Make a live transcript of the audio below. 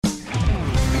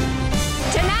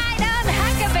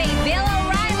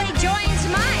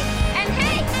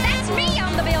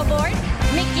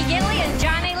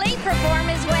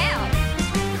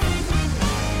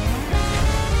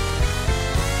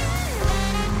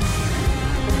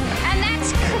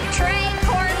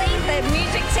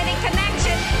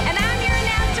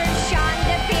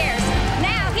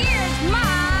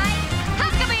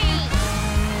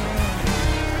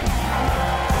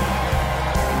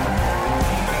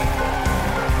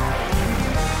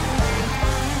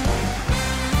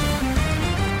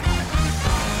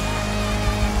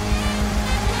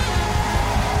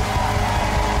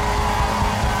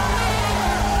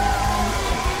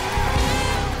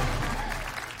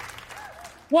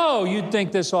Whoa, you'd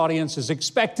think this audience is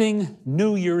expecting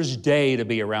New Year's Day to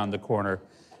be around the corner.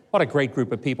 What a great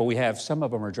group of people we have. Some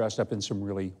of them are dressed up in some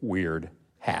really weird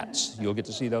hats. You'll get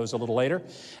to see those a little later.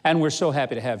 And we're so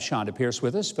happy to have Chonda Pierce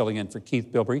with us, filling in for Keith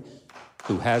Bilbrey,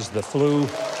 who has the flu.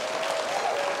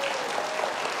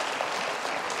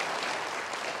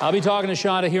 I'll be talking to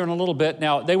Chonda here in a little bit.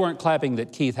 Now, they weren't clapping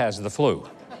that Keith has the flu.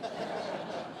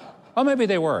 Well, maybe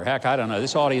they were. Heck, I don't know.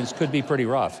 This audience could be pretty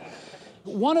rough.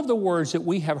 One of the words that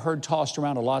we have heard tossed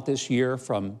around a lot this year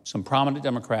from some prominent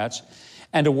Democrats,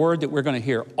 and a word that we're going to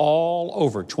hear all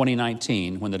over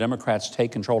 2019 when the Democrats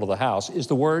take control of the House, is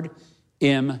the word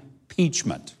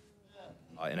impeachment.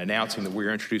 In announcing that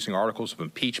we're introducing articles of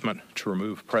impeachment to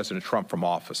remove President Trump from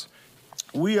office.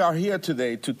 We are here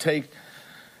today to take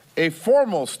a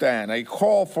formal stand, a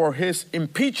call for his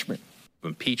impeachment.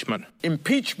 Impeachment.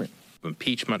 Impeachment.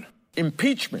 Impeachment.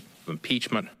 Impeachment.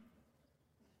 Impeachment.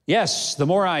 Yes, the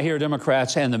more I hear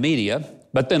Democrats and the media,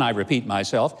 but then I repeat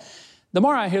myself, the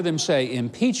more I hear them say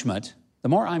impeachment, the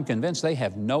more I'm convinced they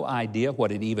have no idea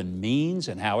what it even means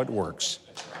and how it works.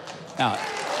 Now,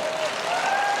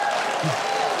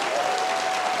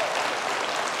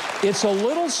 it's a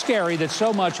little scary that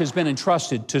so much has been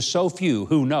entrusted to so few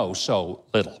who know so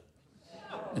little.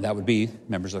 And that would be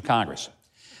members of Congress.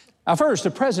 Now, first,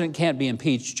 the president can't be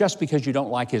impeached just because you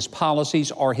don't like his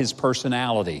policies or his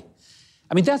personality.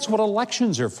 I mean, that's what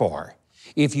elections are for.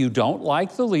 If you don't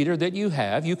like the leader that you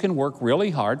have, you can work really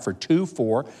hard for 2,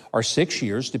 4, or 6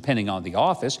 years, depending on the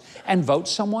office, and vote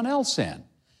someone else in.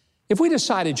 If we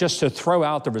decided just to throw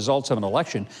out the results of an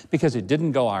election because it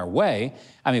didn't go our way,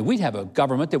 I mean, we'd have a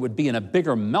government that would be in a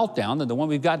bigger meltdown than the one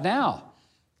we've got now.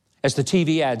 As the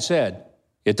TV ad said,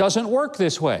 it doesn't work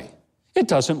this way. It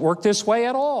doesn't work this way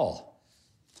at all.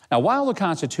 Now, while the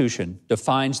Constitution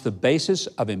defines the basis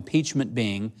of impeachment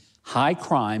being high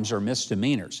crimes or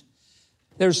misdemeanors,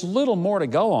 there's little more to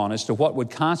go on as to what would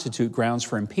constitute grounds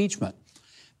for impeachment.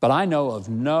 But I know of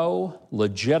no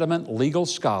legitimate legal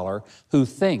scholar who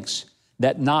thinks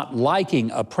that not liking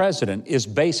a president is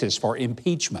basis for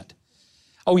impeachment.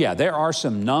 Oh yeah, there are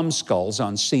some numbskulls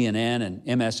on CNN and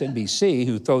MSNBC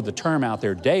who throw the term out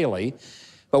there daily,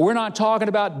 but we're not talking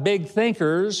about big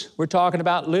thinkers, we're talking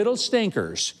about little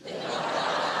stinkers.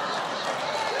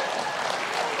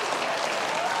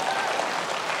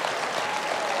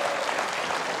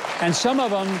 And some of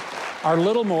them are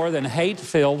little more than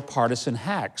hate-filled partisan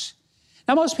hacks.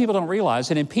 Now, most people don't realize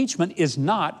that impeachment is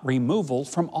not removal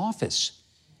from office.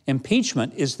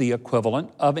 Impeachment is the equivalent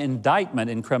of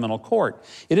indictment in criminal court.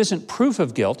 It isn't proof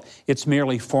of guilt, it's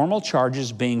merely formal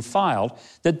charges being filed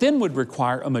that then would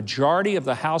require a majority of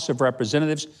the House of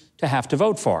Representatives to have to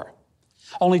vote for.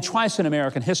 Only twice in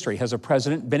American history has a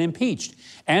president been impeached: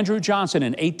 Andrew Johnson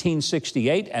in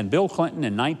 1868 and Bill Clinton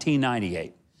in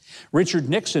 1998. Richard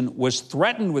Nixon was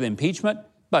threatened with impeachment,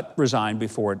 but resigned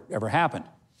before it ever happened.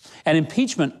 And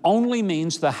impeachment only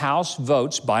means the House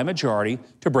votes by majority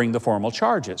to bring the formal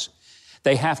charges.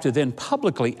 They have to then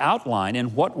publicly outline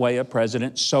in what way a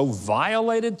president so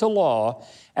violated the law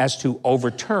as to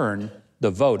overturn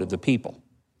the vote of the people.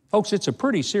 Folks, it's a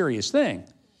pretty serious thing.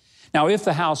 Now, if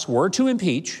the House were to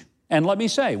impeach, and let me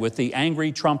say, with the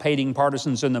angry Trump-hating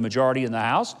partisans in the majority in the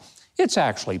House, it's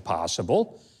actually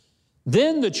possible.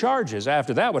 Then the charges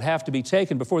after that would have to be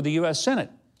taken before the U.S. Senate.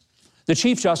 The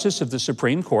Chief Justice of the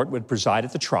Supreme Court would preside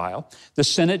at the trial. The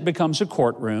Senate becomes a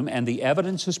courtroom, and the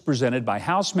evidence is presented by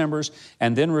House members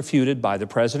and then refuted by the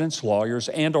president's lawyers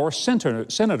and or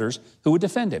senators who would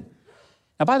defend him.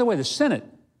 Now, by the way, the Senate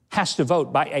has to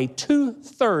vote by a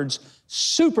 2/3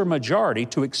 supermajority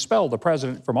to expel the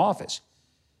president from office.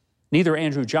 Neither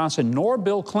Andrew Johnson nor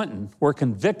Bill Clinton were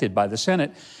convicted by the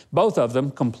Senate. Both of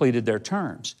them completed their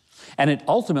terms. And it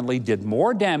ultimately did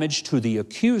more damage to the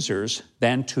accusers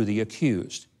than to the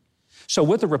accused. So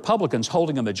with the Republicans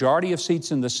holding a majority of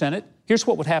seats in the Senate, here's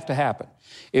what would have to happen.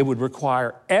 It would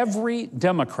require every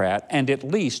Democrat and at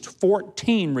least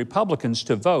 14 Republicans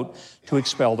to vote to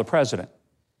expel the president.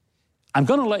 I'm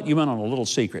going to let you in on a little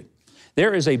secret.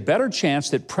 There is a better chance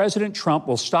that President Trump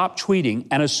will stop tweeting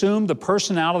and assume the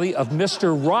personality of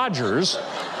Mr. Rogers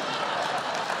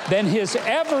than his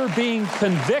ever being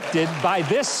convicted by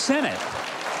this Senate.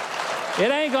 It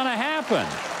ain't going to happen.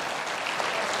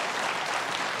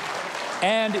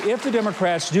 And if the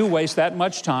Democrats do waste that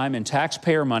much time and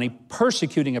taxpayer money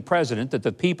persecuting a president that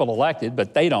the people elected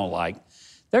but they don't like,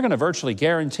 they're going to virtually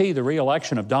guarantee the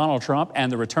re-election of Donald Trump and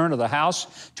the return of the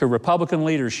House to Republican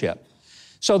leadership.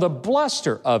 So the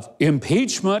bluster of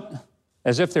impeachment,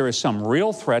 as if there is some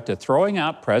real threat to throwing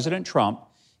out President Trump,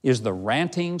 is the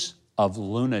rantings of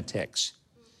lunatics.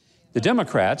 The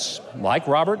Democrats, like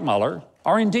Robert Mueller,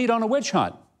 are indeed on a witch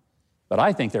hunt, but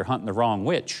I think they're hunting the wrong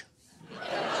witch.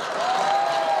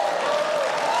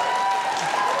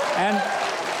 And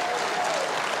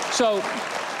so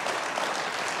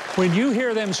when you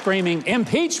hear them screaming,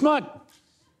 impeachment,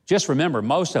 just remember,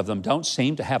 most of them don't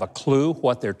seem to have a clue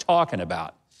what they're talking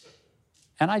about.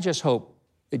 And I just hope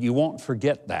that you won't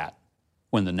forget that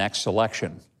when the next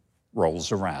election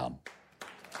rolls around.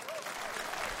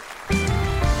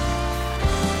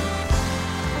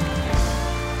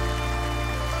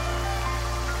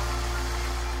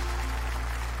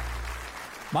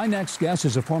 My next guest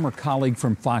is a former colleague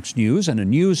from Fox News and a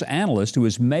news analyst who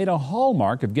has made a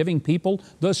hallmark of giving people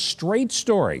the straight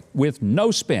story with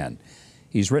no spin.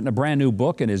 He's written a brand new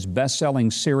book in his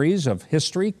best-selling series of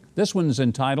history. This one's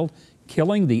entitled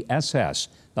Killing the SS,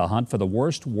 The Hunt for the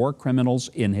Worst War Criminals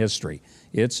in History.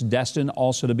 It's destined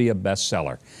also to be a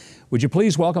bestseller. Would you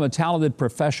please welcome a talented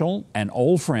professional and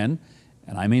old friend,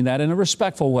 and I mean that in a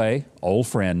respectful way, old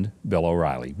friend Bill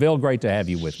O'Reilly. Bill, great to have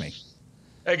you with me.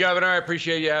 Hey, Governor, I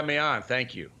appreciate you having me on.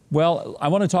 Thank you. Well, I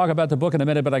want to talk about the book in a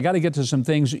minute, but I got to get to some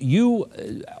things. You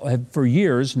have for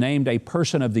years named a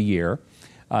Person of the Year.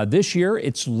 This year,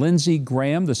 it's Lindsey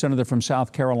Graham, the senator from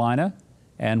South Carolina.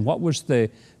 And what was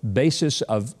the basis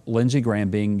of Lindsey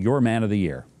Graham being your Man of the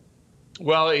Year?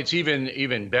 Well, it's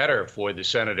even better for the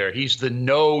senator. He's the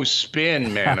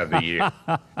no-spin Man of the Year.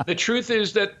 The truth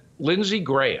is that Lindsey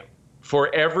Graham,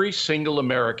 for every single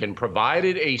American,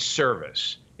 provided a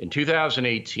service in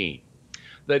 2018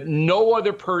 that no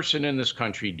other person in this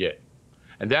country did.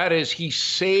 And that is, he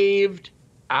saved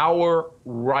our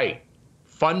right,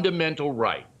 fundamental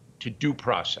right to due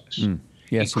process.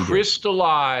 Yes, he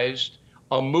crystallized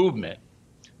a movement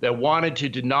that wanted to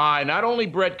deny not only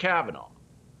Brett Kavanaugh,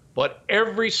 but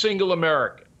every single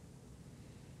American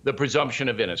the presumption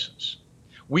of innocence.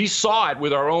 We saw it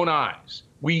with our own eyes.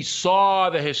 We saw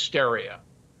the hysteria.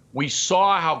 We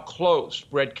saw how close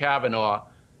Brett Kavanaugh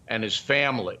and his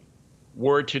family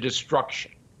were to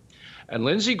destruction. And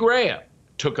Lindsey Graham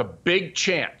took a big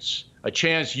chance, a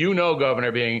chance, you know,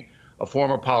 Governor, being a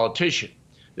former politician,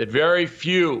 that very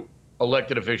few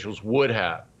elected officials would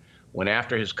have, went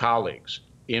after his colleagues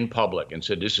in public and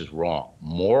said, this is wrong,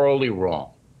 morally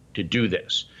wrong to do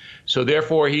this. So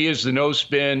therefore, he is the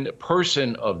no-spin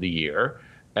Person of the Year,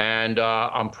 and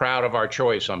I'm proud of our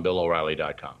choice on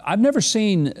BillO'Reilly.com. I've never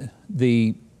seen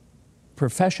the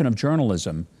profession of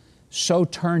journalism so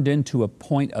turned into a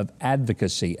point of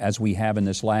advocacy as we have in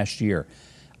this last year.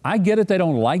 I get it, they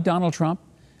don't like Donald Trump,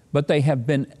 but they have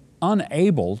been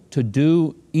unable to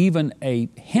do even a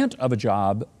hint of a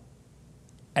job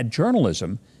at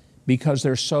journalism because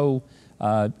they're so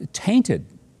tainted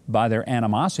by their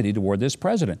animosity toward this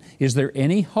president. Is there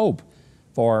any hope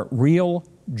for real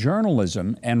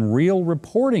journalism and real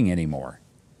reporting anymore?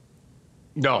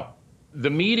 No. The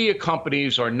media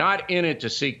companies are not in it to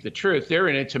seek the truth. They're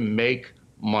in it to make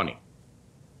money.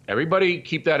 Everybody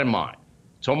keep that in mind.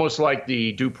 It's almost like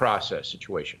the due process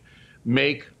situation.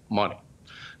 Make money.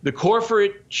 The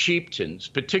corporate chieftains,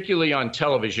 particularly on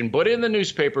television, but in the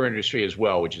newspaper industry as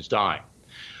well, which is dying,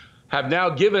 have now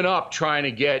given up trying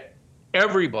to get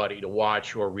everybody to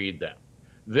watch or read them.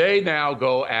 They now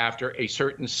go after a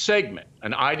certain segment,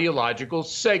 an ideological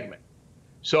segment.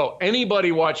 So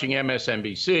anybody watching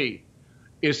MSNBC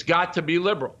is got to be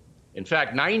liberal. In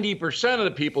fact, 90% of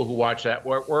the people who watch that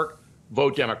work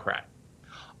vote Democrat.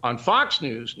 On Fox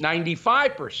News,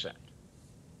 95%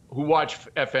 who watch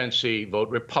FNC vote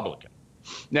Republican.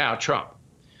 Now, Trump.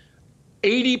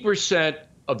 80%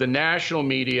 of the national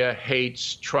media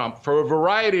hates Trump for a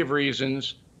variety of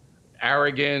reasons: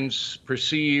 arrogance,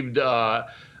 perceived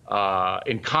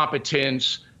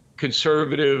incompetence,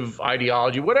 conservative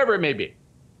ideology, whatever it may be.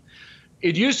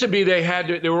 It used to be they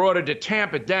were ordered to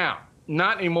tamp it down.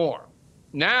 Not anymore.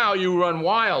 Now you run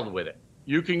wild with it.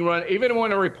 You can run, even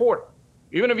when a reporter,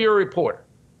 even if you're a reporter,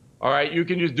 all right, you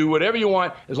can just do whatever you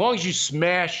want as long as you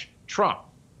smash Trump,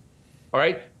 all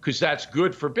right, because that's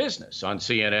good for business on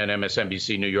CNN,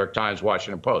 MSNBC, New York Times,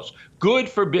 Washington Post. Good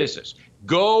for business.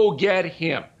 Go get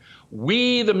him.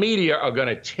 We, the media, are going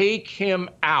to take him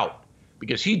out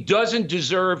because he doesn't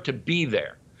deserve to be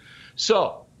there.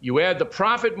 So you add the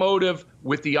profit motive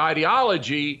with the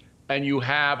ideology, and you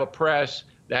have a press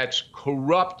that's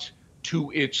corrupt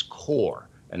to its core.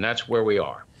 And that's where we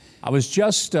are. I was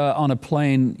just on a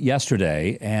plane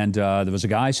yesterday, and there was a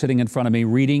guy sitting in front of me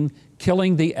reading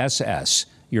Killing the SS,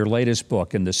 your latest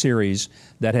book in the series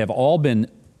that have all been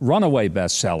runaway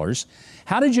bestsellers.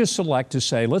 How did you select to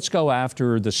say, let's go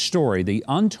after the story, the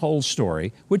untold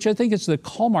story, which I think is the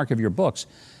hallmark of your books,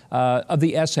 of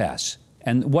the SS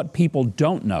and what people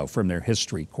don't know from their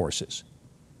history courses?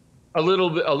 A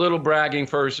little bragging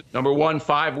first. Number one,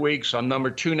 5 weeks. I'm number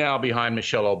 2 now behind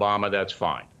Michelle Obama. That's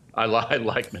fine. I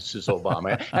like Mrs.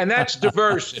 Obama. And that's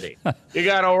diversity. You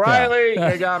got O'Reilly,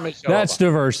 you got Michelle That's Obama.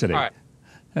 diversity. All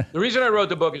right. The reason I wrote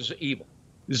the book is evil.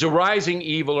 There's a rising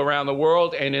evil around the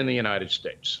world and in the United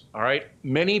States. All right.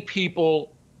 Many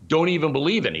people don't even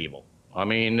believe in evil. I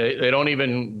mean, they don't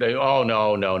even, oh,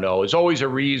 no. There's always a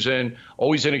reason,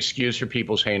 always an excuse for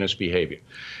people's heinous behavior.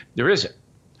 There isn't.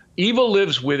 Evil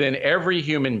lives within every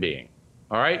human being,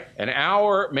 all right? And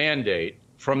our mandate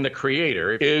from the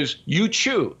Creator is you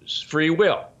choose free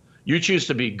will. You choose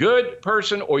to be good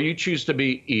person or you choose to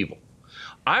be evil.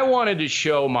 I wanted to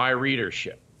show my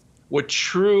readership what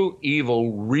true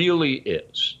evil really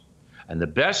is. And the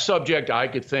best subject I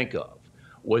could think of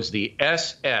was the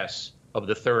SS of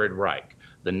the Third Reich,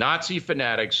 the Nazi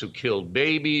fanatics who killed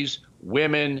babies,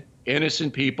 women,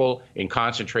 innocent people in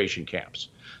concentration camps.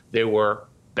 They were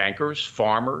bankers,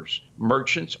 farmers,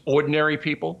 merchants, ordinary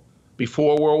people.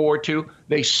 Before World War II,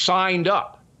 they signed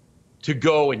up to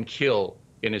go and kill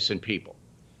innocent people.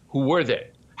 Who were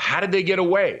they? How did they get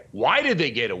away? Why did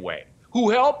they get away? Who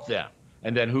helped them?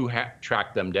 And then who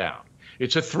tracked them down?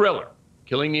 It's a thriller.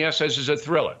 Killing the SS is a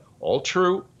thriller. All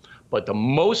true. But the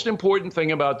most important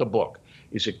thing about the book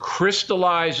is it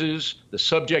crystallizes the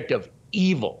subject of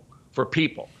evil for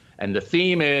people. And the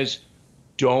theme is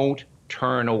don't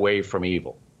turn away from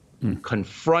evil.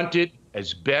 Confront it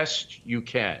as best you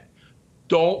can.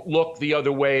 Don't look the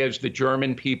other way as the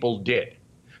German people did,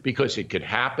 because it could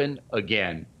happen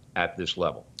again at this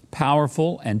level.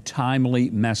 Powerful and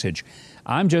timely message.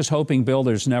 I'm just hoping, Bill,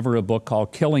 there's never a book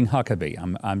called Killing Huckabee.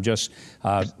 I'm just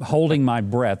holding my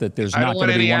breath that there's not going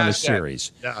to be one of the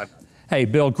series. No. Hey,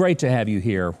 Bill, great to have you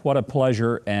here. What a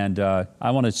pleasure. And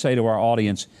I want to say to our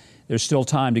audience, there's still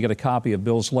time to get a copy of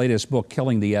Bill's latest book,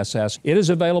 Killing the SS. It is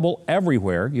available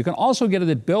everywhere. You can also get it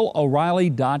at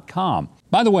BillO'Reilly.com.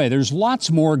 By the way, there's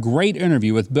lots more great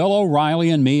interview with Bill O'Reilly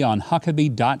and me on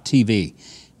Huckabee.tv.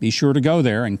 Be sure to go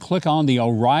there and click on the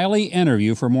O'Reilly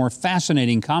interview for more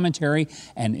fascinating commentary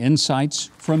and insights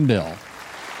from Bill.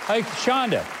 Hey,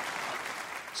 Shonda,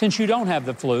 since you don't have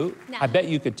the flu, No. I bet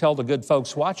you could tell the good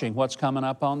folks watching what's coming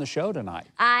up on the show tonight.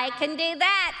 I can do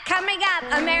that. Coming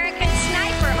up, American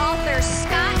Sniper author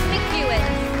Scott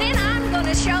McEwen. Then I'm going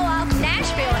to show off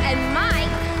Nashville, and Mike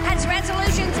has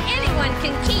resolutions anyone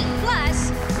can keep.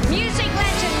 Plus, music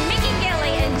legend Mickey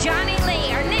Gilley and Johnny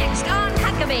Lee are next on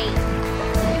Huckabee.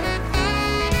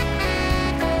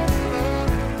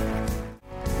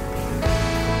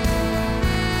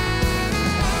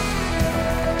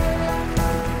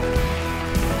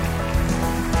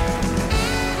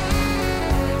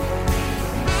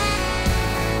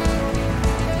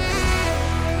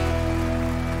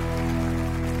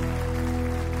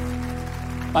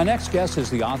 My next guest is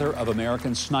the author of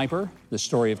American Sniper, the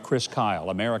story of Chris Kyle,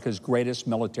 America's greatest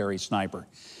military sniper.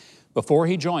 Before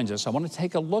he joins us, I want to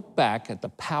take a look back at the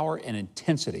power and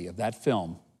intensity of that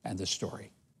film and the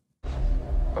story.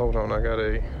 Hold on, I got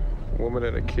a woman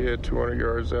and a kid 200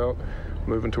 yards out,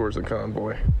 moving towards the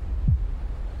convoy.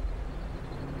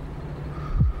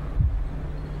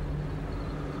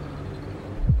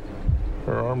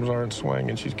 Her arms aren't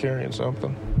swinging, she's carrying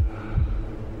something.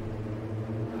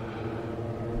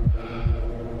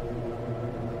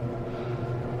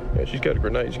 Yeah, she's got a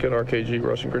grenade. She's got an RKG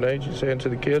Russian grenade. She's saying to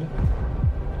the kid.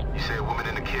 You say a woman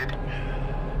and a kid?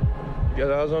 You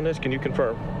got eyes on this? Can you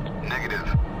confirm? Negative.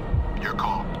 Your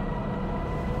call.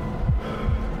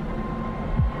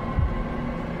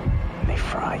 They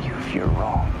fry you if you're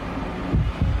wrong.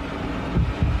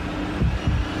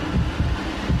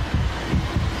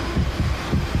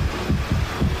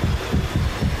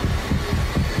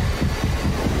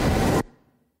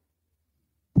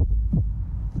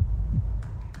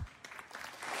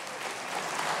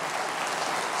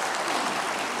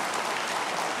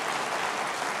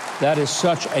 That is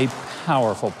such a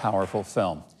powerful, powerful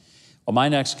film. Well, my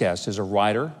next guest is a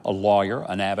writer, a lawyer,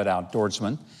 an avid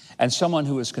outdoorsman, and someone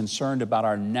who is concerned about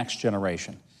our next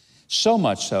generation. So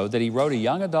much so that he wrote a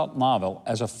young adult novel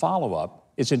as a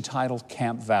follow-up. It's entitled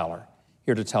Camp Valor.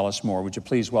 Here to tell us more, would you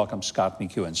please welcome Scott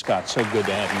McEwen. Scott, so good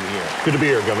to have you here. Good to be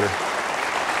here, Governor.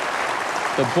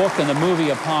 The book and the movie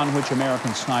upon which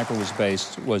American Sniper was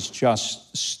based was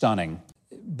just stunning.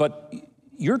 But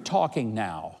you're talking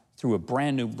now through a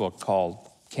brand new book called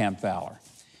Camp Valor.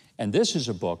 And this is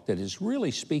a book that is really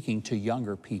speaking to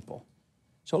younger people.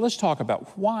 So let's talk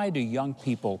about why do young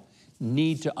people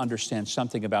need to understand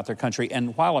something about their country.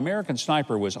 And while American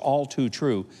Sniper was all too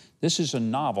true, this is a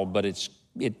novel, but it's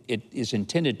it is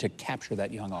intended to capture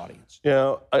that young audience.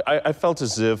 Yeah, I felt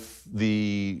as if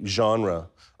the genre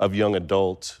of young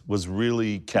adult was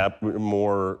really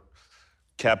more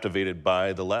captivated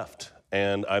by the left.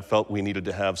 And I felt we needed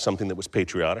to have something that was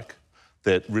patriotic,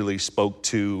 that really spoke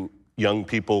to young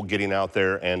people getting out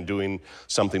there and doing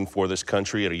something for this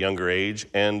country at a younger age.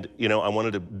 And, you know, I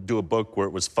wanted to do a book where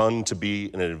it was fun to be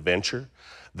an adventure,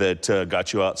 that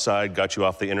got you outside, got you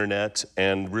off the internet.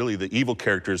 And really the evil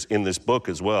characters in this book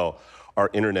as well are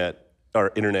internet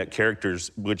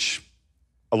characters, which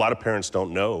a lot of parents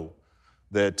don't know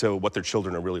that what their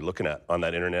children are really looking at on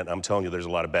that internet. I'm telling you, there's a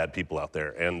lot of bad people out there.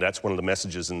 And that's one of the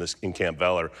messages in Camp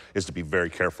Valor, is to be very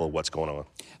careful of what's going on.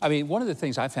 I mean, one of the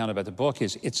things I found about the book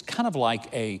is it's kind of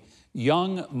like a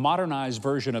young, modernized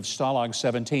version of Stalag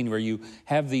 17, where you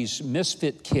have these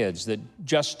misfit kids that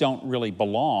just don't really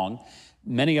belong.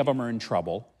 Many of them are in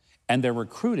trouble, and they're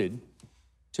recruited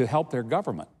to help their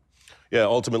government. Yeah,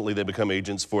 ultimately they become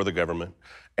agents for the government,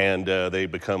 and they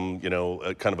become, you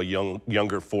know, kind of a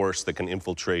younger force that can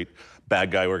infiltrate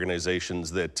bad guy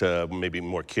organizations that maybe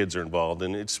more kids are involved.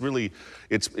 And it's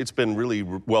been really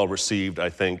well received, I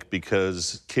think,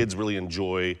 because kids really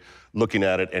enjoy looking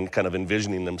at it and kind of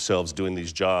envisioning themselves doing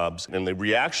these jobs. And the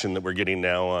reaction that we're getting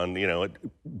now on, you know, it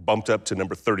bumped up to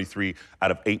number 33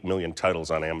 out of 8 million titles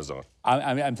on Amazon.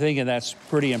 I'm thinking that's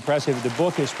pretty impressive. The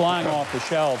book is flying off the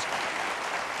shelves.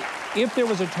 If there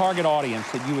was a target audience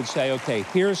that you would say, okay,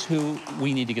 here's who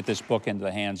we need to get this book into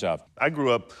the hands of. I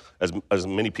grew up, as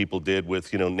many people did,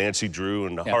 with, you know, Nancy Drew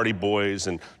and the Hardy Boys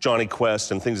and Johnny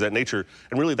Quest and things of that nature.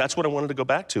 And really, that's what I wanted to go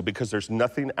back to, because there's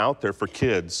nothing out there for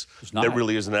kids that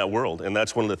really is in that world. And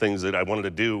that's one of the things that I wanted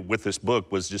to do with this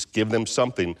book, was just give them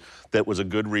something that was a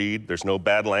good read. There's no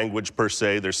bad language per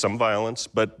se. There's some violence,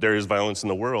 but there is violence in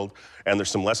the world. And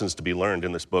there's some lessons to be learned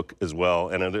in this book as well.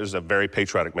 And there's a very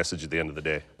patriotic message at the end of the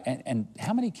day. And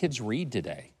how many kids read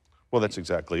today? Well, that's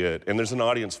exactly it. And there's an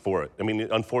audience for it. I mean,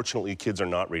 unfortunately, kids are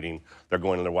not reading. They're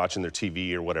going and they're watching their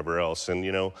TV or whatever else. And,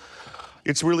 you know,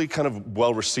 it's really kind of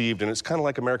well received. And it's kind of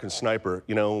like American Sniper.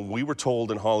 You know, we were told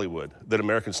in Hollywood that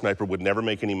American Sniper would never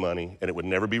make any money and it would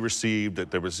never be received, that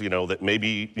there was, you know, that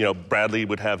maybe, you know, Bradley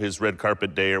would have his red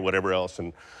carpet day or whatever else.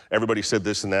 And everybody said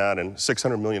this and that. And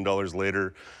 $600 million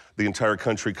later, the entire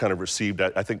country kind of received,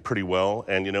 I think, pretty well.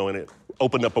 And, you know, and it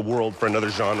opened up a world for another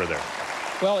genre there.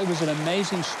 Well, it was an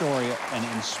amazing story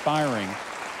and inspiring.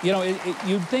 You know,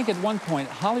 you'd think at one point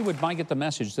Hollywood might get the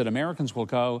message that Americans will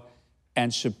go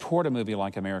and support a movie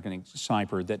like American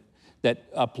Sniper that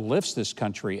uplifts this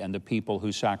country and the people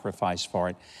who sacrifice for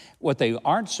it. What they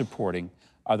aren't supporting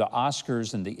are the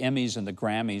Oscars and the Emmys and the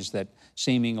Grammys that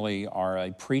seemingly are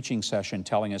a preaching session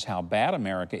telling us how bad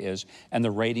America is, and the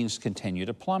ratings continue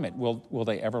to plummet. Will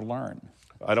they ever learn?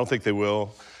 I don't think they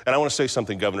will. And I want to say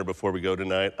something, Governor, before we go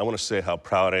tonight. I want to say how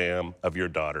proud I am of your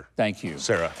daughter. Thank you.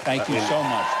 Sarah. Thank you so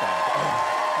much, Bob.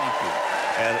 Thank you.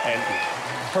 And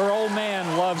her old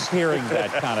man loves hearing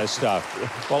that kind of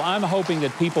stuff. Well, I'm hoping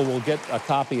that people will get a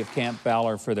copy of Camp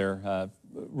Valor for their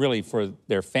really for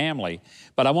their family.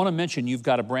 But I want to mention you've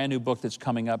got a brand new book that's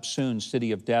coming up soon,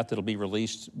 City of Death, that'll be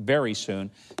released very soon.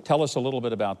 Tell us a little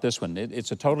bit about this one.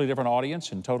 It's a totally different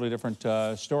audience and totally different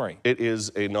story. It is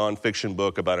a nonfiction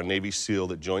book about a Navy SEAL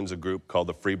that joins a group called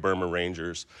the Free Burma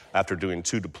Rangers after doing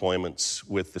 2 deployments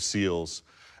with the SEALs,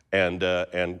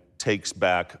 and takes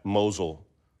back Mosul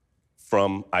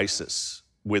from ISIS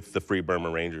with the Free Burma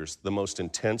Rangers. The most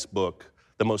intense book,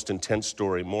 the most intense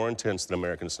story, more intense than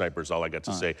American Sniper is all I got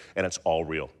to say, and it's all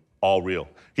real, all real.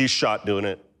 He's shot doing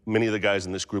it. Many of the guys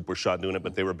in this group were shot doing it,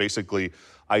 but they were basically,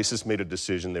 ISIS made a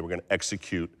decision they were going to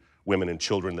execute women and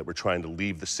children that were trying to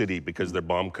leave the city because their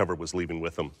bomb cover was leaving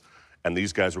with them. And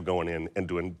these guys were going in and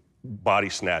doing body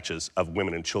snatches of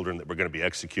women and children that were going to be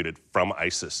executed from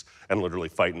ISIS and literally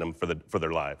fighting them for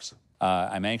their lives.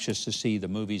 I'm anxious to see the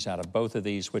movies out of both of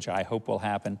these, which I hope will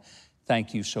happen.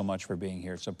 Thank you so much for being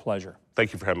here. It's a pleasure.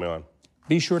 Thank you for having me on.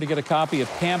 Be sure to get a copy of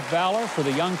Camp Valor for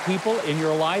the young people in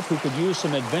your life who could use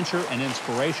some adventure and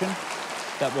inspiration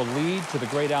that will lead to the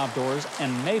great outdoors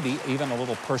and maybe even a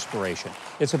little perspiration.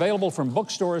 It's available from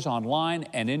bookstores, online,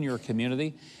 and in your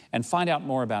community. And find out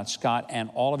more about Scott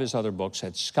and all of his other books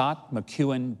at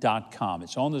scottmcewen.com.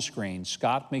 It's on the screen,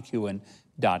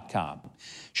 scottmcewen.com.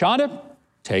 Shonda,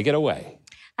 take it away.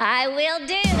 I will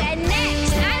do. And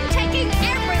next, I'm taking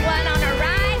everyone on a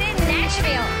ride in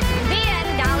Nashville.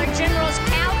 Then Dollar General's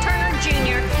Cal Turner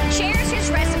Jr. shares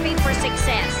his recipe for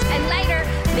success. And later,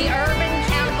 the urban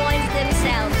cowboys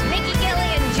themselves, Mickey Gilley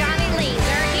and Johnny Lee,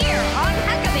 are here on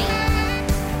Huckabee.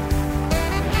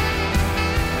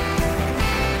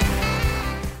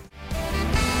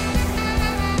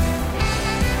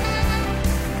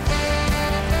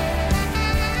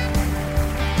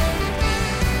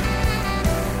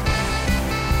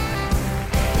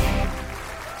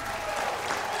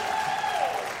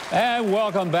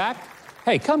 welcome back.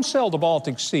 Hey, come sail the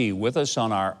Baltic Sea with us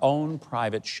on our own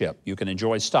private ship. You can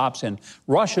enjoy stops in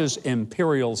Russia's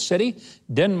imperial city,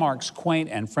 Denmark's quaint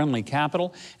and friendly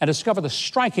capital, and discover the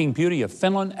striking beauty of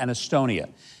Finland and Estonia.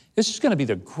 This is going to be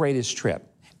the greatest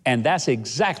trip, and that's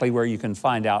exactly where you can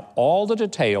find out all the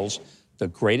details,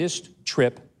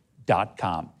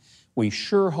 thegreatesttrip.com. We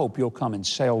sure hope you'll come and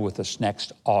sail with us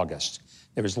next August.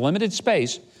 There is limited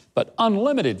space, but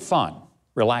unlimited fun,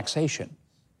 relaxation,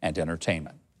 and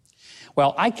entertainment.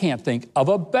 Well, I can't think of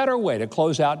a better way to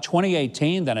close out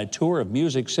 2018 than a tour of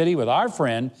Music City with our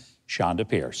friend, Chonda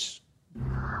Pierce.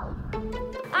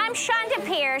 I'm Chonda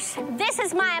Pierce. This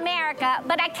is My America,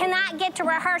 but I cannot get to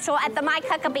rehearsal at the Mike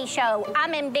Huckabee Show.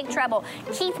 I'm in big trouble.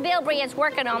 Keith Bilbrey is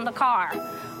working on the car.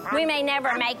 We may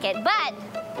never make it, but,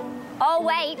 oh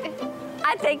wait,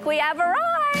 I think we have arrived.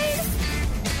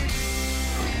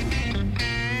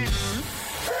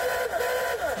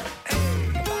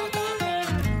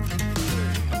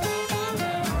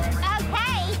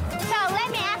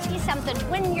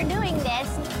 When you're doing this,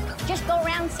 just go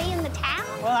around seeing the town?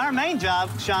 Well, our main job,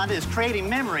 Shonda, is creating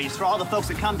memories for all the folks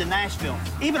that come to Nashville.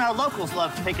 Even our locals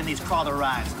love taking these crawler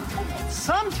rides.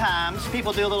 Sometimes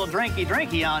people do a little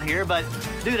drinky on here, but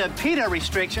due to PETA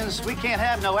restrictions, we can't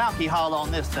have no alcohol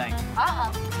on this thing.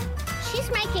 Uh-oh.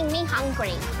 She's making me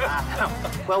hungry.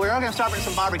 Well, we're all going to start with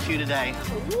some barbecue today.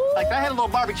 Ooh. Like, I had a little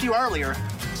barbecue earlier.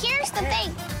 Here's the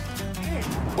thing.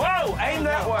 Whoa, aim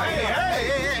that way.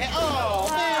 Hey. Oh,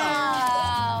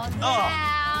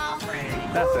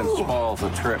 Nothing spoils a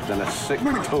trip than a sick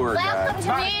tour guide. Welcome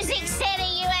to Music City,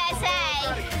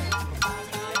 USA.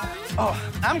 Oh,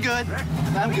 I'm good. Is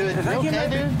that okay,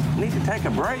 dude? Need to take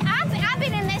a break. I've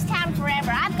been in this town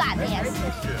forever. I've got this.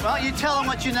 Well, you tell them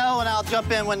what you know, and I'll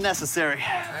jump in when necessary.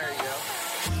 There you go.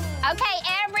 Okay,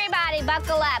 everybody,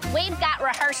 buckle up. We've got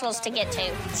rehearsals to get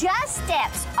to. Just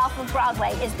steps off of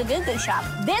Broadway is the Goo Goo Shop.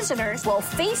 Visitors will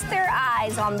feast their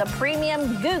eyes on the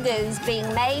premium Goo Goos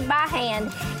being made by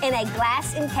hand in a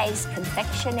glass-encased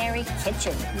confectionery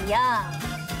kitchen. Yum.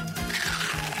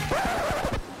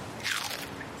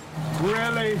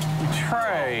 Really?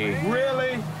 Trey.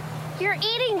 Really? You're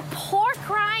eating pork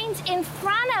rinds in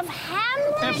front of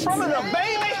Hamlet? In front of the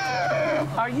baby?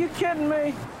 Are you kidding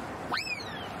me?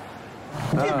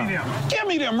 Give me them. Give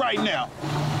me them right now.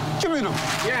 Give me them.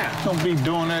 Yeah. Don't be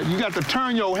doing that. You got to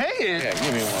turn your head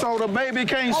give me one. so the baby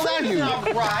can't see you.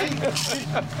 Right.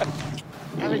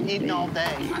 I've been eating all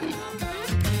day.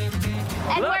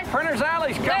 And Look, Printer's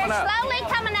Alley's coming up. We're slowly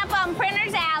coming up on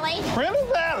Printer's Alley.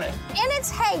 Printer's Alley? In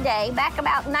its heyday, back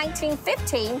about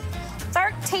 1915,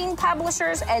 13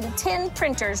 publishers and 10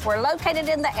 printers were located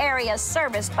in the area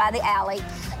serviced by the alley.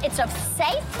 It's a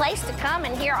safe place to come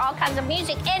and hear all kinds of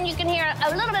music, and you can hear a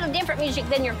little bit of different music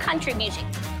than your country music.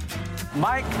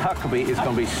 Mike Huckabee is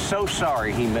going to be so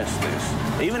sorry he missed this.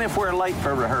 Even if we're late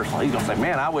for rehearsal, he's going to say,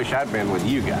 man, I wish I'd been with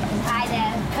you guys. I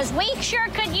know, because we sure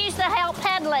could use the help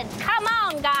peddling. Come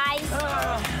on, guys.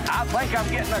 I think I'm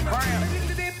getting a cramp.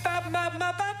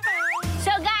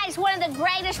 So, guys, one of the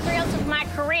greatest thrills of my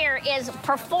career is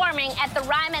performing at the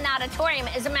Ryman Auditorium.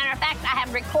 As a matter of fact, I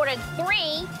have recorded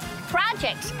 3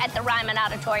 projects at the Ryman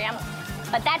Auditorium,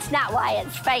 but that's not why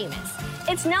it's famous.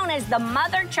 It's known as the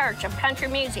Mother Church of Country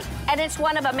Music, and it's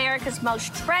one of America's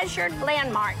most treasured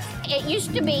landmarks. It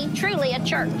used to be truly a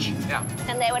church. Yeah.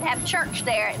 And they would have church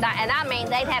there, and I mean,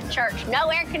 they'd have church. No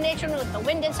air conditioning with the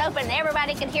windows open, and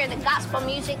everybody could hear the gospel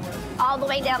music all the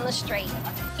way down the street.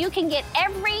 You can get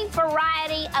every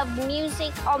variety of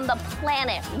music on the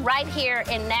planet right here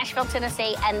in Nashville,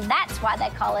 Tennessee, and that's why they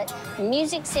call it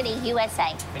Music City,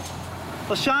 USA.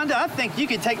 Well, Shonda, I think you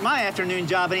could take my afternoon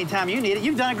job anytime you need it.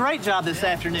 You've done a great job this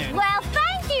afternoon. Well,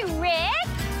 thank you, Rick.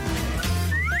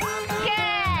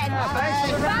 Good.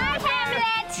 Bye,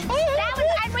 Hamlet. That was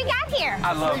how we got here.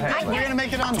 I love Hamlet. We're going to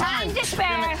make it on time. Time to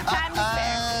spare. Time to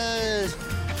spare.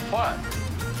 What?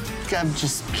 I'm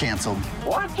just canceled.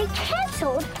 What? He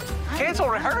canceled? Cancel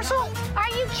rehearsal? Are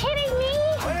you kidding me?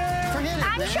 Forget it,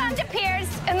 I'm man. Chonda Pierce,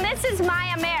 and this is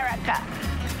My America.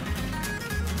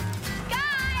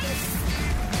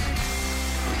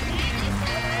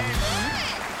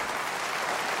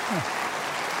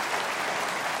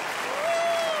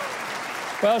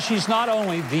 Well, she's not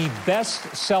only the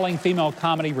best-selling female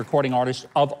comedy recording artist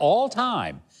of all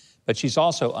time, but she's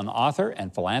also an author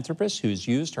and philanthropist who's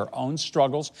used her own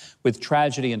struggles with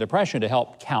tragedy and depression to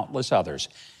help countless others.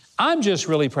 I'm just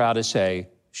really proud to say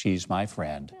she's my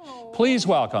friend. Aww. Please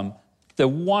welcome the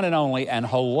one and only and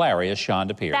hilarious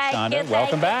Chonda Pierce. Chonda,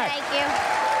 welcome back. Thank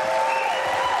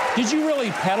you. Did you really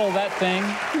pedal that thing?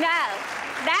 No,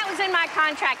 that was in my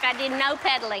contract. I did no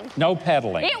pedaling. No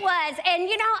pedaling. It was, and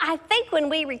you know, I think when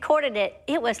we recorded it,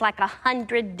 it was like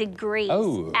 100 degrees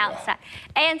outside.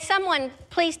 And someone,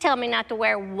 please tell me not to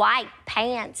wear white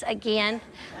pants again.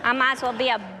 I might as well be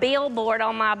a billboard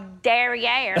on my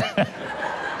derriere.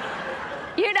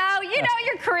 You know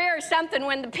your career is something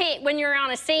when you're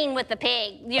on a scene with the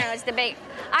pig. You know, it's the big.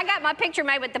 I got my picture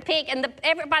made with the pig, and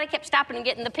everybody kept stopping and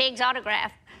getting the pig's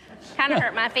autograph. Kind of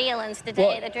hurt my feelings, to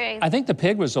tell you the truth. I think the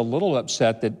pig was a little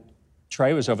upset that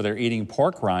Trey was over there eating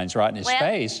pork rinds right in his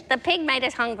face. The pig made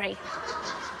us hungry.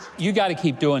 You got to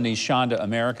keep doing these Shonda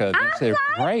America events. They're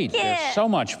great. They're so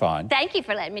much fun. Thank you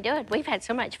for letting me do it. We've had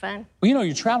so much fun. Well, you know,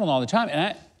 you're traveling all the time, and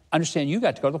I understand you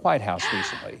got to go to the White House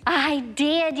recently. I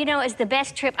did. You know, it was the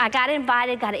best trip. I got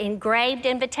invited, got an engraved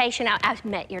invitation. I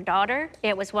met your daughter.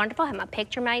 It was wonderful. I had my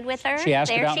picture made with her. She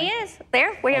asked about me? There she is.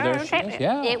 There we are. There she is.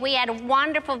 Yeah. We had a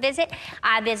wonderful visit.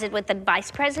 I visited with the vice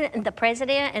president and the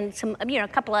president and some, a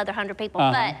couple other 100 people.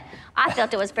 But I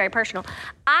felt it was very personal.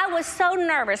 I was so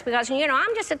nervous because, you know,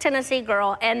 I'm just a Tennessee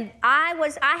girl, and I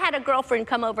had a girlfriend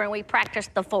come over and we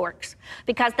practiced the forks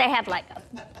because they have like a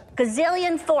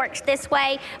gazillion forks this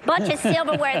way, bunch of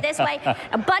silverware this way,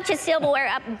 a bunch of silverware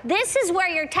up. This is where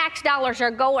your tax dollars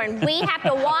are going. We have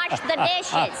to wash the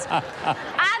dishes.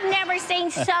 I've never seen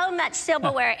so much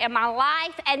silverware in my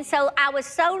life, and so I was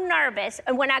so nervous.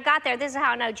 And when I got there, this is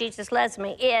how I know Jesus loves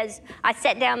me, is I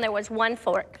sat down, there was one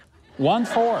fork. One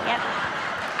fork? Yep.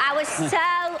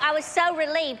 I was so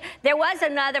relieved. There was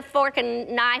another fork and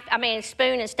knife,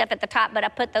 spoon and stuff at the top, but I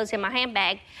put those in my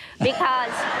handbag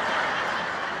because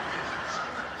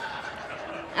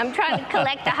I'm trying to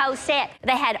collect the whole set.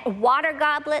 They had a water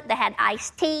goblet, they had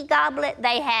iced tea goblet,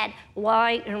 they had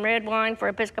white and red wine for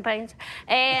Episcopalians,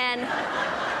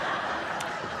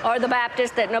 or the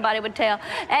Baptist that nobody would tell.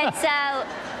 And so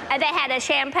they had a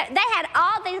champagne, they had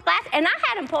all these glasses, and I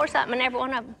had them pour something in every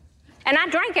one of them. And I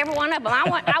drank every one of them.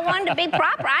 I wanted to be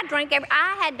proper. I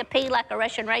had to pee like a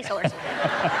Russian racehorse.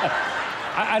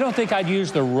 I don't think I'd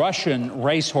use the Russian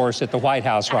racehorse at the White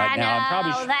House right now. I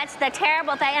know, that's the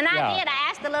terrible thing. And I did. I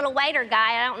asked the little waiter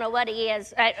guy, I don't know what he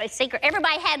is, a secret.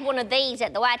 Everybody had one of these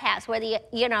at the White House, whether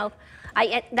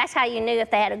that's how you knew if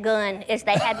they had a gun, is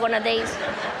they had one of these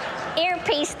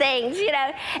earpiece things, you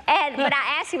know. But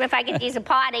I asked him if I could use a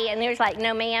potty, and he was like,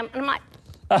 no, ma'am. And I'm like,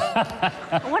 what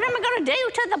am I going to do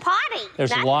to the potty?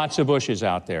 There's lots of bushes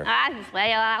out there.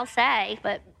 I'll say,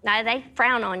 but they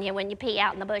frown on you when you pee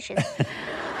out in the bushes.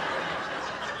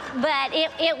 But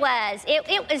it was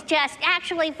just,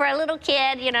 actually, for a little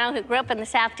kid, who grew up in the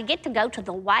South, to get to go to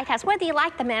the White House, whether you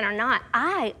like the man or not,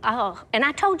 and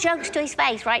I told jokes to his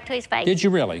face, right to his face. Did you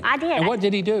really? I did. And what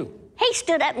did he do? He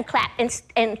stood up and clapped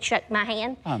and shook my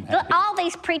hand. All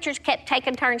these preachers kept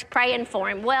taking turns praying for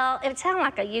him. Well, it sounded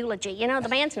like a eulogy. The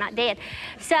man's not dead.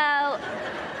 So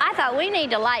I thought, we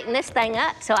need to lighten this thing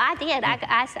up. So I did.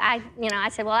 I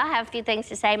said, well, I have a few things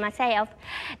to say myself.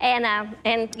 And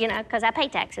because I pay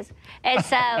taxes. And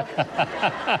so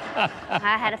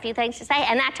I had a few things to say.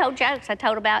 And I told jokes. I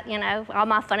told about, all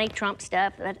my funny Trump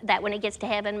stuff, that when he gets to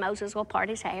heaven, Moses will part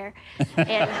his hair.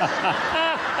 And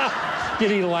did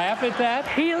he laugh at that?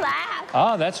 He laughed.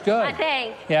 Oh, that's good. I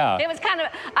think. Yeah. It was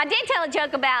I did tell a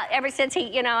joke about, ever since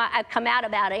I've come out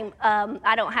about him,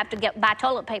 I don't have to buy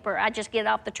toilet paper. I just get it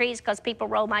off the trees because people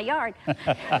roll my yard. And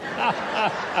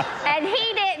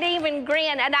he didn't even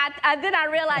grin. And then I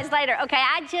realized later, okay,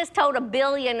 I just told a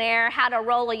billionaire how to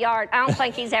roll a yard. I don't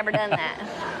think he's ever done that.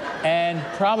 And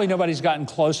probably nobody's gotten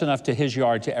close enough to his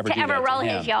yard to ever do that to roll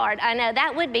him. His yard. I know,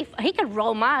 that would be, he could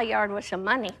roll my yard with some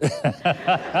money.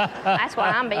 That's why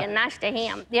I'm being nice to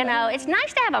him. It's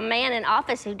nice to have a man in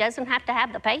office who doesn't have to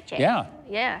have the paycheck. Yeah.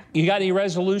 Yeah. You got any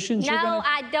resolutions? No,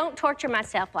 I don't torture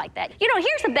myself like that.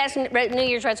 Here's the best New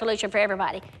Year's resolution for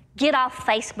everybody. Get off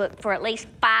Facebook for at least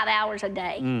 5 hours a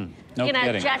day. No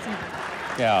kidding. Just...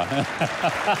 Yeah.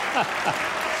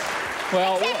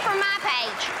 Well, except for my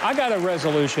page. I got a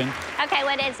resolution. Okay,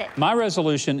 what is it? My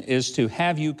resolution is to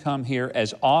have you come here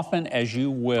as often as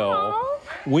you will. Aww.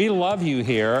 We love you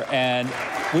here, and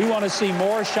we want to see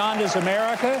more Shonda's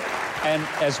America and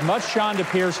as much Shonda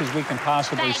Pierce as we can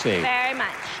possibly see. Thank you very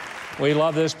much. We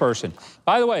love this person.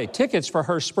 By the way, tickets for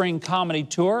her spring comedy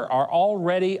tour are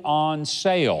already on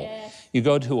sale. Yes. You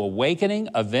go to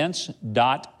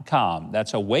awakeningevents.com.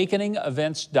 That's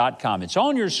awakeningevents.com. It's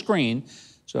on your screen,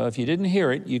 so if you didn't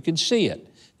hear it, you can see it.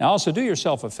 Now, also do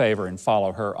yourself a favor and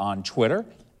follow her on Twitter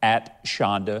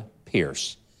 @Shonda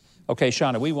Pierce. Okay,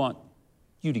 Shonda, we want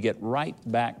you to get right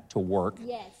back to work.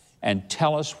 Yes. And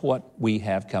tell us what we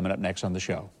have coming up next on the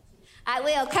show. I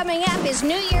will. Coming up is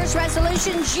New Year's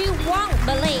resolutions you won't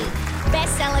believe.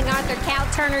 best-selling author Cal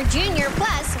Turner Jr.,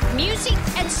 plus music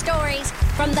and stories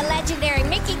from the legendary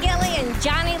Mickey Gilley and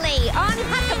Johnny Lee on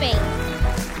Huckabee.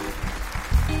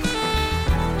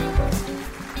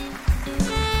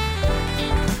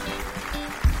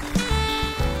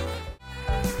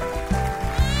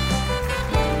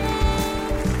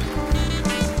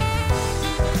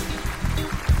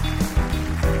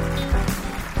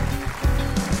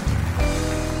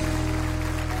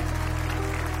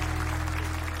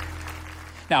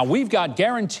 Now, we've got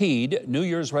guaranteed New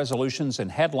Year's resolutions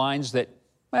and headlines that,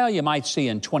 well, you might see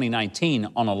in 2019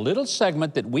 on a little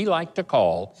segment that we like to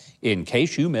call In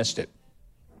Case You Missed It.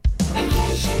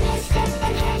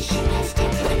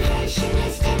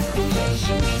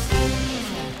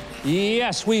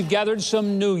 Yes, we've gathered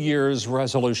some New Year's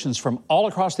resolutions from all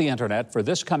across the internet for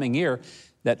this coming year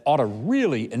that ought to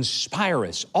really inspire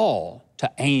us all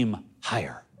to aim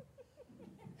higher.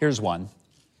 Here's one.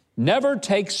 Never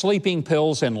take sleeping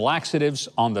pills and laxatives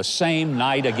on the same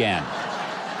night again.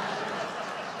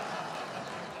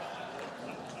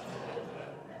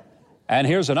 And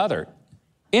here's another.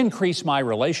 Increase my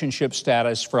relationship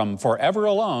status from forever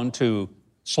alone to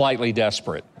slightly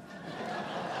desperate.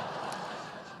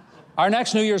 Our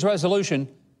next New Year's resolution,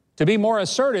 to be more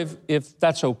assertive, if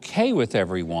that's okay with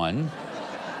everyone.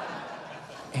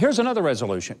 Here's another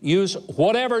resolution. Use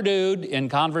whatever dude in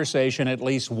conversation at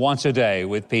least once a day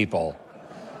with people.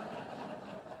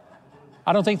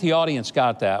 I don't think the audience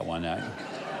got that one,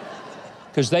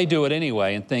 because they do it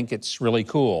anyway and think it's really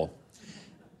cool.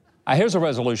 Here's a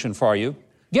resolution for you.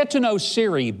 Get to know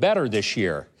Siri better this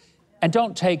year, and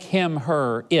don't take him,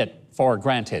 her, it for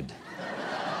granted.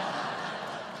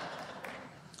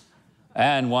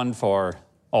 And one for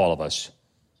all of us.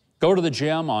 Go to the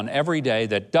gym on every day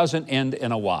that doesn't end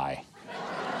in a Y.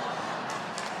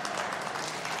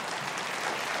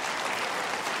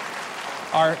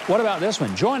 Or what about this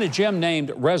one? Join a gym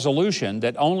named Resolution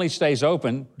that only stays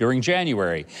open during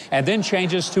January and then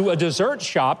changes to a dessert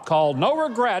shop called No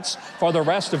Regrets for the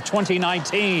rest of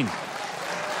 2019.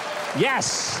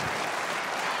 Yes!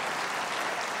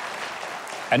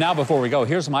 And now before we go,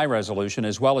 here's my resolution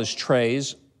as well as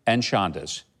Trey's and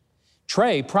Shonda's.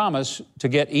 Trey promised to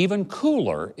get even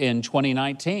cooler in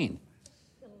 2019.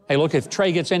 Hey, look, if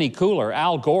Trey gets any cooler,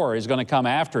 Al Gore is going to come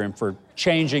after him for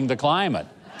changing the climate.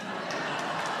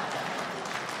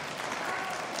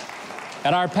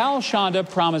 And our pal Shonda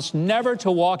promised never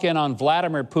to walk in on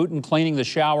Vladimir Putin cleaning the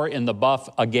shower in the buff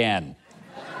again.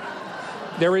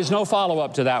 There is no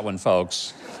follow-up to that one,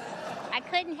 folks. I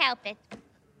couldn't help it.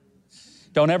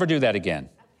 Don't ever do that again.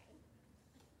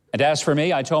 And as for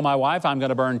me, I told my wife I'm going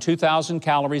to burn 2,000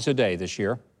 calories a day this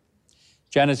year.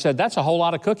 Janet said, that's a whole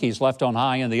lot of cookies left on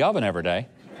high in the oven every day.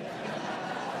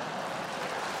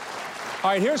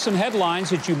 All right, here's some headlines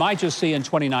that you might just see in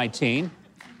 2019.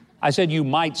 I said you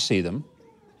might see them.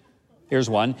 Here's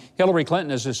one. Hillary Clinton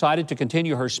has decided to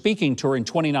continue her speaking tour in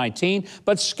 2019,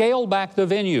 but scale back the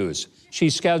venues.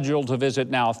 She's scheduled to visit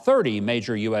now 30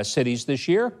 major U.S. cities this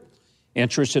year.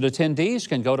 Interested attendees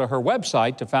can go to her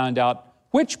website to find out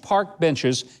which park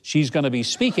benches she's going to be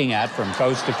speaking at from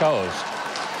coast to coast.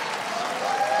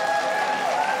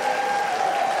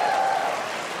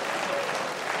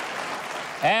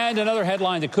 And another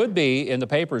headline that could be in the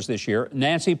papers this year,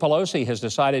 Nancy Pelosi has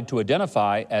decided to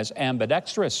identify as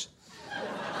ambidextrous.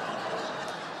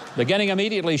 Beginning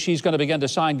immediately, she's going to begin to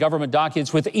sign government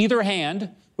documents with either hand,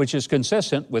 which is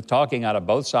consistent with talking out of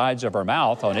both sides of her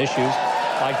mouth on issues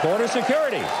like border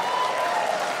security.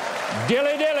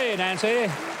 Dilly dilly,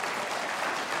 Nancy.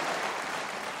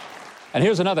 And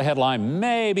here's another headline,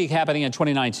 maybe happening in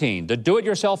 2019. The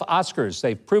Do-It-Yourself Oscars,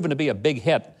 they've proven to be a big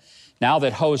hit. Now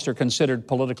that hosts are considered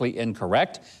politically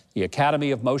incorrect, the Academy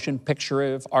of Motion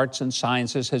Picture Arts and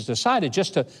Sciences has decided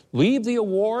just to leave the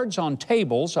awards on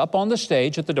tables up on the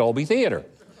stage at the Dolby Theater.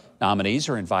 Nominees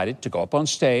are invited to go up on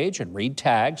stage and read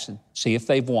tags and see if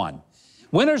they've won.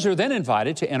 Winners are then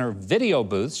invited to enter video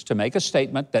booths to make a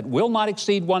statement that will not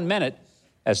exceed 1 minute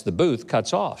as the booth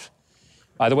cuts off.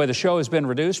 By the way, the show has been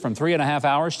reduced from 3.5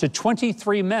 hours to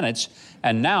 23 minutes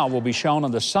and now will be shown on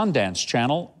the Sundance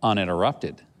Channel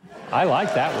uninterrupted. I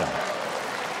like that one.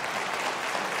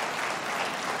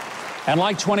 And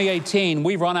like 2018,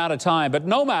 we've run out of time, but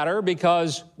no matter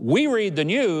because we read the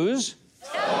news.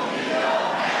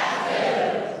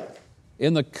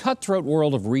 In the cutthroat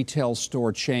world of retail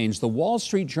store chains, the Wall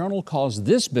Street Journal calls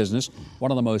this business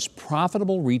one of the most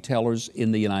profitable retailers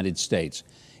in the United States.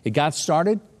 It got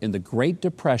started in the Great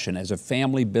Depression as a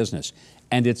family business,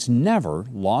 and it's never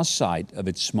lost sight of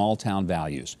its small-town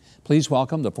values. Please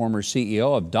welcome the former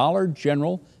CEO of Dollar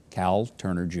General, Cal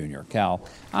Turner Jr. Cal,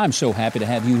 I'm so happy to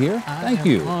have you here. Thank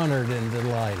you. I'm honored and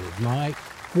delighted, Mike.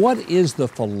 What is the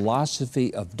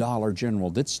philosophy of Dollar General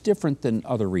that's different than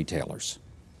other retailers?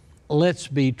 Let's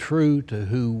be true to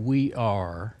who we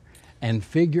are and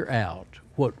figure out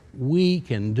what we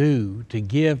can do to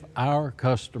give our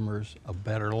customers a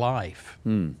better life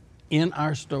in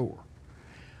our store.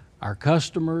 Our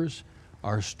customers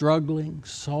are struggling,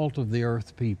 salt of the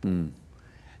earth people.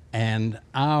 And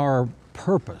our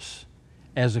purpose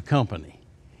as a company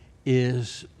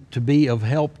is to be of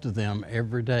help to them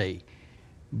every day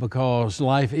because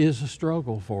life is a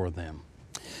struggle for them.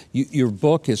 Your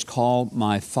book is called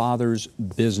My Father's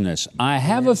Business. I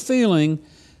have a feeling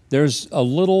there's a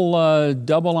little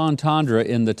double entendre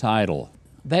in the title.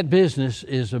 That business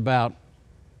is about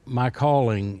my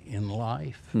calling in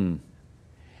life.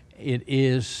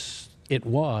 It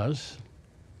was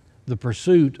the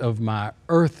pursuit of my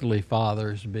earthly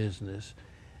Father's business,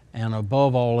 and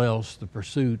above all else, the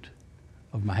pursuit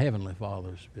of my Heavenly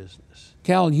Father's business.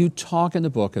 Cal, you talk in the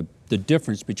book of the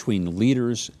difference between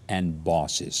leaders and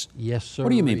bosses. Yes, sir.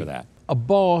 What do you mean by that? A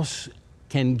boss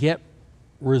can get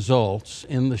results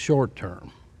in the short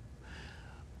term.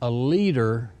 A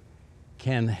leader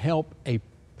can help a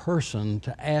person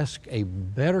to ask a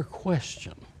better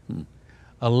question.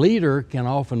 A leader can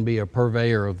often be a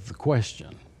purveyor of the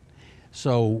question.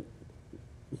 So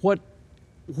what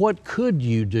could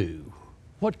you do?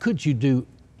 What could you do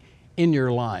in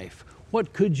your life?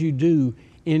 What could you do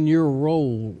in your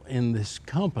role in this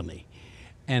company?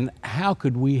 And how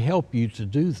could we help you to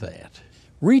do that?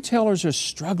 Retailers are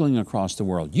struggling across the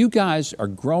world. You guys are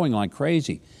growing like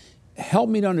crazy. Help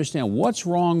me to understand what's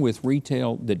wrong with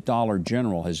retail that Dollar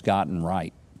General has gotten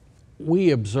right.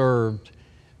 We observed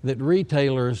that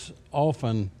retailers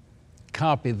often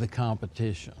copy the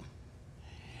competition.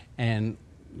 And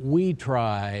we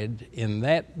tried in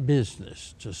that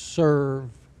business to serve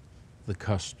the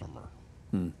customer.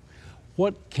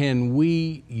 What can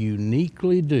we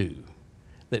uniquely do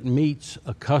that meets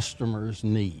a customer's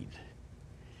need?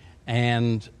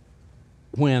 And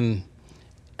when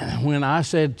I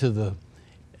said to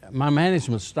my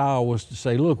management style was to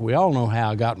say, look, we all know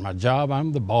how I got my job.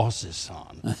 I'm the boss's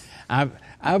son.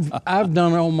 I've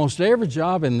done almost every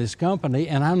job in this company,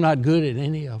 and I'm not good at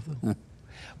any of them.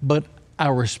 But I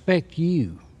respect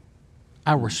you.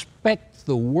 I respect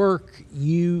the work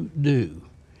you do.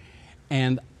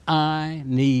 And I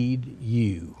need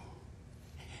you.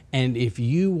 And if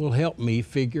you will help me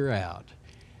figure out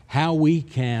how we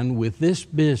can, with this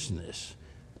business,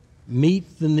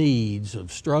 meet the needs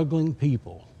of struggling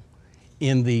people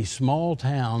in these small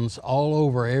towns all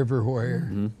over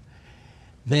everywhere,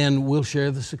 then we'll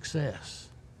share the success.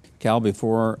 Cal,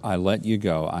 before I let you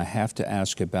go, I have to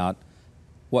ask about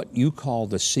what you call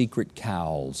the secret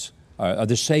cows,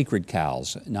 the sacred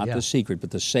cows, not the secret,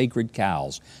 but the sacred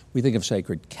cows. We think of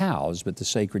sacred cows, but the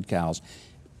sacred cows.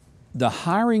 The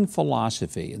hiring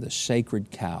philosophy of the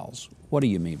sacred cows, what do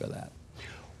you mean by that?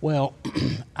 Well,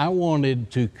 I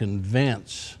wanted to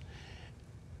convince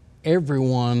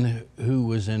everyone who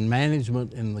was in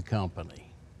management in the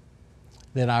company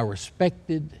that I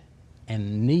respected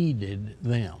and needed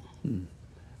them.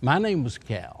 My name was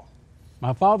Cal.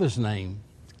 My father's name,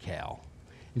 Cal.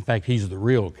 In fact, he's the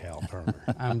real Cal Turner.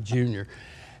 I'm Junior.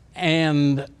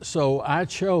 And so I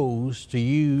chose to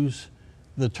use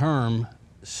the term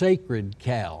sacred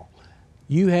cow.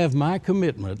 You have my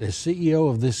commitment as CEO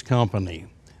of this company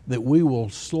that we will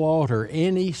slaughter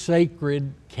any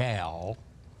sacred cow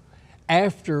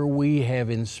after we have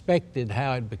inspected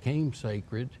how it became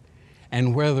sacred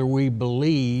and whether we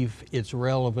believe it's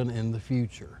relevant in the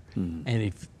future.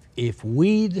 And if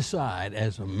we decide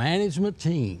as a management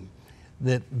team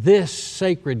that this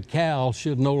sacred cow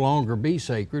should no longer be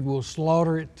sacred, we'll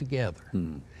slaughter it together.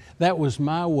 That was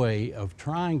my way of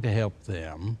trying to help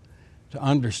them to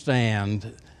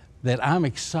understand that I'm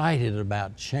excited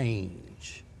about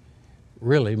change.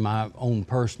 Really, my own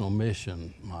personal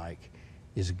mission, Mike,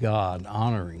 is God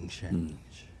honoring change.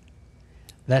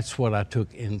 That's what I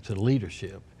took into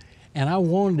leadership. And I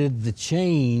wanted the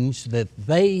change that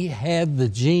they had the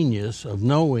genius of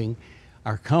knowing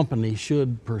our company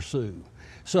should pursue.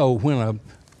 So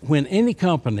when any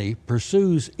company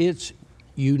pursues its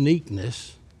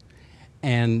uniqueness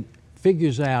and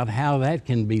figures out how that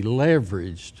can be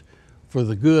leveraged for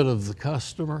the good of the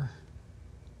customer,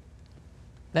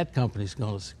 that company's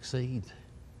going to succeed.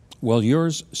 Well,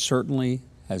 yours certainly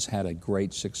has had a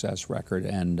great success record,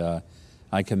 and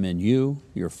I commend you,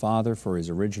 your father, for his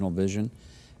original vision,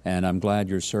 and I'm glad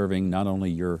you're serving not only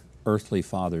your earthly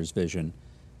father's vision,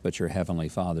 but your Heavenly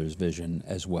Father's vision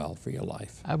as well for your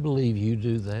life. I believe you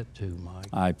do that too, Mike.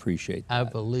 I appreciate that. I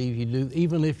believe you do,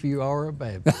 even if you are a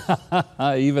Baptist.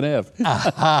 Even if.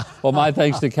 Well, my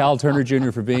thanks to Cal Turner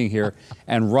Jr. for being here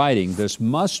and writing this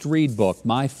must-read book,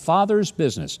 My Father's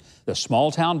Business, The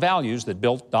Small-Town Values That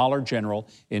Built Dollar General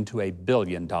into a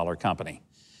billion-dollar company.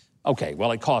 Okay,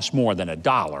 well, it costs more than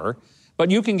 $1, but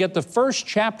you can get the first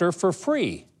chapter for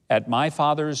free at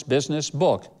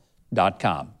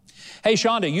myfathersbusinessbook.com. Hey,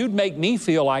 Shonda, you'd make me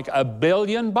feel like $1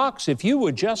 billion if you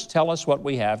would just tell us what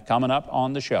we have coming up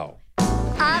on the show.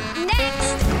 Up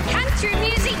next, country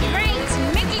music greats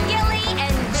Mickey Gilley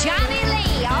and Johnny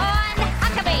Lee on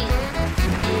Huckabee.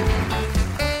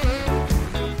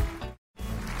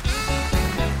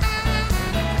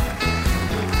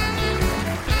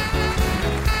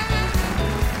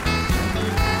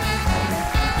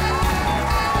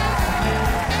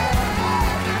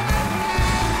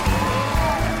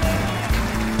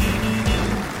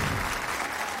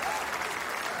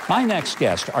 My next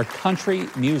guests are country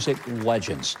music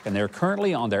legends, and they're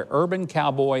currently on their Urban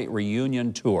Cowboy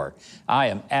reunion tour. I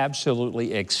am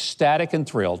absolutely ecstatic and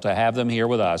thrilled to have them here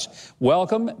with us.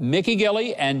 Welcome, Mickey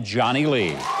Gilley and Johnny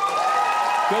Lee. Good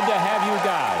to have you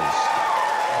guys.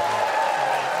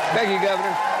 Thank you,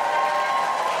 Governor.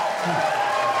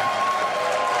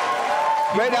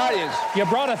 Great audience. You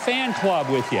brought a fan club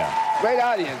with you. Great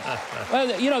audience.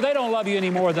 Well, you know, they don't love you any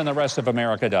more than the rest of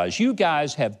America does. You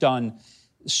guys have done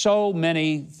so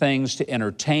many things to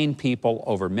entertain people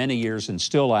over many years and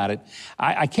still at it.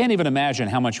 I can't even imagine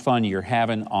how much fun you're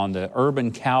having on the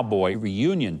Urban Cowboy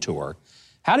reunion tour.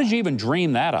 How did you even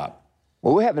dream that up?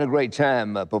 Well, we're having a great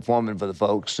time performing for the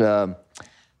folks. I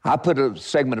put a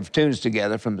segment of tunes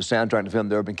together from the soundtrack to film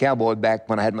The Urban Cowboy back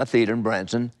when I had my theater in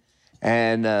Branson.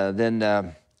 And then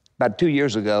about 2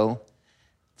 years ago,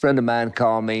 a friend of mine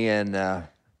called me and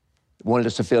wanted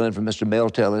us to fill in for Mr.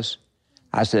 Mel Tillis.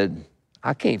 I said,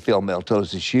 I can't fill Mel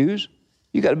Tillis' shoes.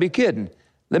 You got to be kidding.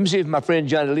 Let me see if my friend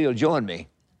Johnny Lee will join me.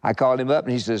 I called him up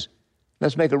and he says,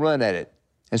 let's make a run at it.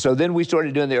 And so then we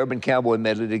started doing the Urban Cowboy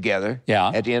medley together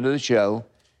at the end of the show,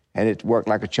 and it worked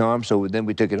like a charm, so then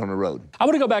we took it on the road. I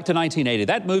want to go back to 1980.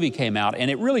 That movie came out,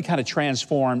 and it really kind of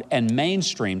transformed and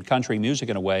mainstreamed country music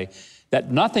in a way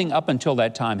that nothing up until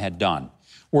that time had done.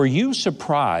 Were you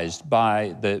surprised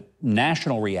by the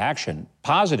national reaction,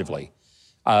 positively,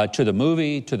 to the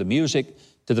movie, to the music,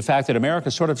 to the fact that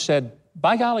America sort of said,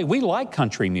 by golly, we like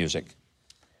country music?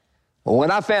 Well,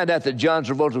 when I found out that John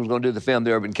Travolta was going to do the film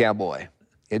The Urban Cowboy,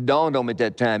 it dawned on me at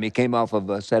that time. He came off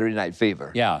of Saturday Night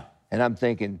Fever. Yeah. And I'm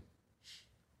thinking,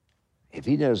 if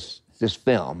he does this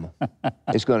film,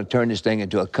 it's going to turn this thing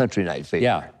into a country night fever.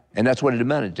 Yeah. And that's what it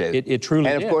amounted to. It truly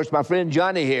did. And, of course, my friend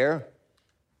Johnny here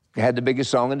had the biggest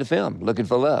song in the film, Looking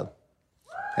for Love.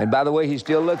 And by the way, he's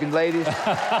still looking, ladies.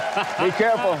 Be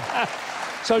careful.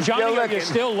 So, Johnny, are you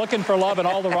still looking for love in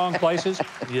all the wrong places?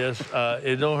 Yes.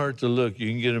 It don't hurt to look. You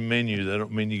can get a menu. That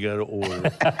don't mean you got to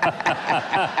order.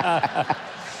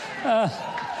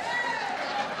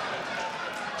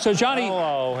 So, Johnny.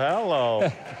 Hello.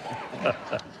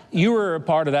 You were a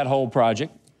part of that whole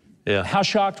project. Yeah. How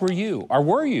shocked were you? Or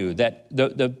were you that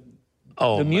the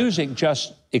music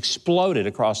just exploded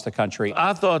across the country?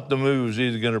 I thought the movie was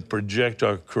either going to project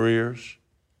our careers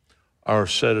or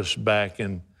set us back.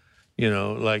 And, you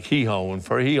know, like Hee Haw, when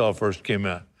Hee Haw first came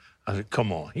out, I said,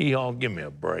 come on, Hee Haw, give me a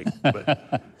break.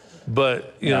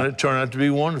 But you know, it turned out to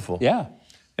be wonderful. Yeah.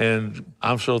 And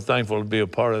I'm so thankful to be a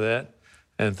part of that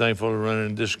and thankful to run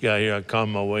into this guy here. I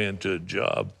conned my way into a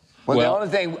job. Well, the only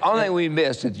thing we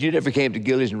missed is you never came to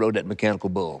Gilley's and rode that mechanical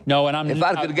bull. No, and if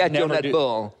I could have got you on that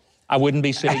bull, I wouldn't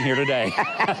be sitting here today.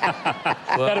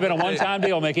 That'd have been a one-time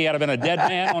deal, Mickey. I'd have been a dead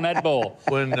man on that bull.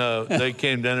 When they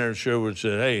came down there and Sherwood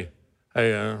said, hey,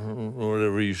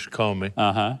 whatever you used to call me,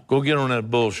 go get on that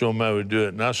bull, show them how we do it.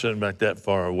 And I was sitting back that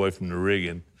far away from the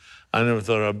rigging. I never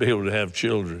thought I'd be able to have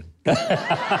children. Well,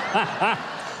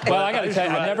 I got to tell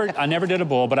you, I never did a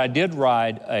bull, but I did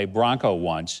ride a Bronco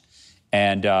once.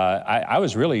 And I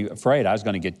was really afraid I was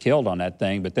going to get killed on that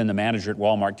thing, but then the manager at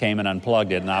Walmart came and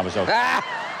unplugged it, and I was okay.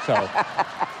 So. All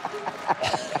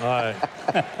right,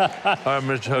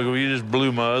 Mr. Huckabee, you just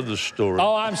blew my other story.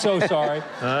 Oh, I'm so sorry.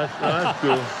 That's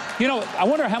cool. You know, I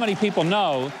wonder how many people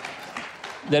know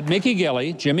that Mickey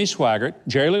Gilley, Jimmy Swaggart,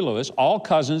 Jerry Lee Lewis, all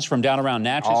cousins from down around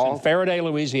Natchez and Faraday,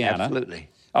 Louisiana. Absolutely.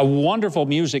 A wonderful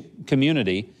music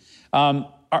community.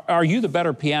 Are you the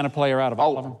better piano player out of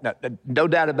all of them? No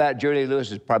doubt about it. Jerry Lee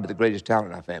Lewis is probably the greatest talent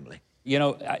in our family. You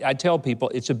know, I tell people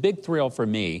it's a big thrill for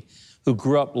me who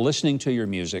grew up listening to your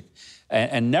music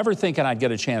and never thinking I'd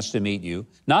get a chance to meet you,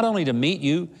 not only to meet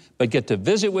you, but get to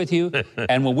visit with you.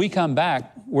 And when we come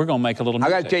back, we're going to make a little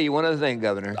music. I got to tell you one other thing,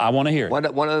 Governor. I want to hear it. One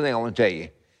other thing I want to tell you.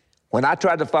 When I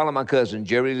tried to follow my cousin,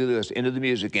 Jerry Lee Lewis, into the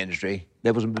music industry,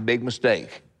 that was a big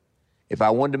mistake. If I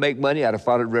wanted to make money, I'd have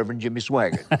followed Reverend Jimmy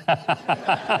Swaggart.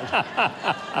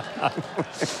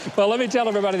 Well, let me tell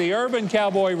everybody, the Urban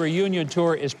Cowboy Reunion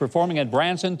Tour is performing at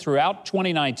Branson throughout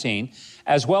 2019,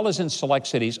 as well as in select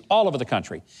cities all over the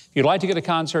country. If you'd like to get a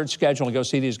concert scheduled and go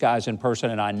see these guys in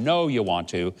person, and I know you want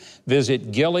to,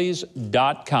 visit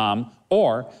Gillies.com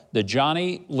or the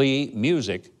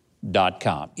JohnnyLeeMusic.com.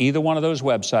 Either one of those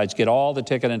websites, get all the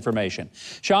ticket information.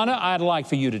 Shauna, I'd like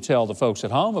for you to tell the folks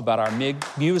at home about our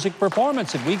music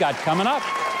performance that we got coming up.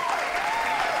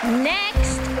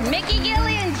 Next, Mickey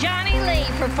Gilley and Johnny Lee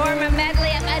perform a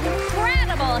medley of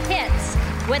incredible hits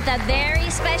with a very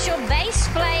special bass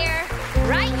player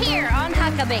right here on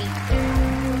Huckabee.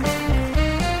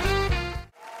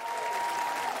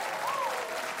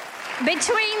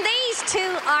 Between these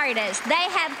two artists, they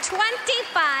have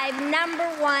 25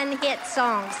 #1 hit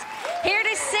songs. Here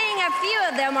to sing a few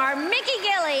of them are Mickey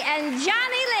Gilley and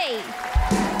Johnny Lee.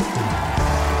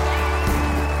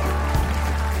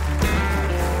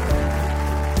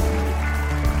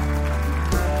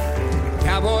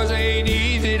 Cowboys ain't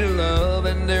easy to love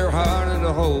and they're harder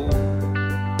to hold.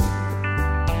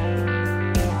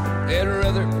 They'd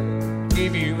rather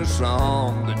give you a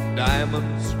song than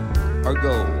diamonds or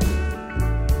gold.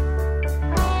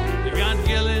 Got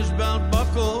Gillies belt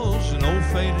buckles and old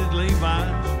faded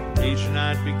Levi's. Each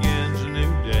night begins a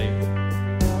new day.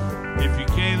 If you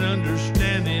can't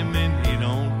understand him and he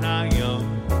don't die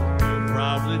young, he'll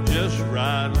probably just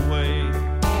ride away.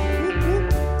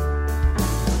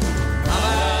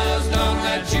 Mamas, don't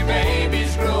let your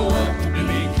babies grow up to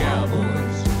be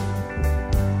cowboys.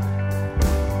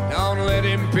 Don't let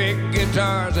him pick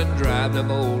guitars and drive them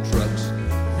old trucks.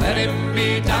 Let him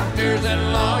be doctors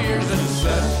and lawyers and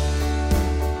such.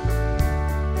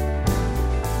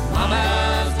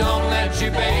 Mamas, don't let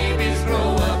your babies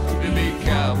grow up to be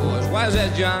cowboys. Why is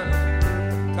that, John?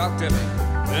 Talk to me.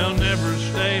 They'll never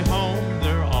stay home,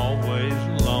 they're always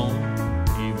alone,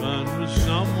 even with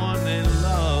someone they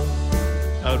love.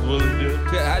 How'd Willie do it?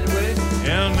 How'd Willie?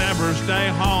 They'll never stay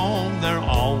home, they're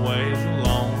always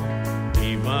alone,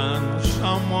 even with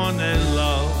someone they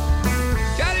love.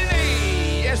 Johnny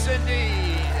Lee, yes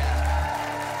indeed.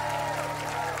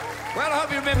 Well, I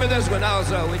hope you remember this one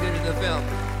also. We did it in the film.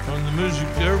 From the music,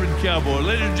 the Urban Cowboy,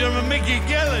 ladies and gentlemen, Mickey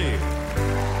Gilley.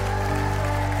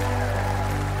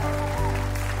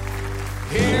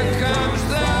 Here comes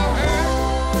the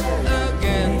hurt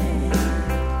again.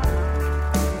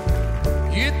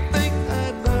 You think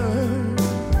I'd learn?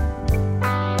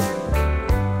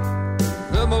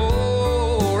 The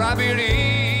more I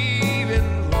believe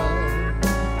in love,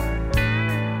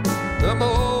 the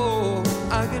more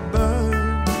I get burned.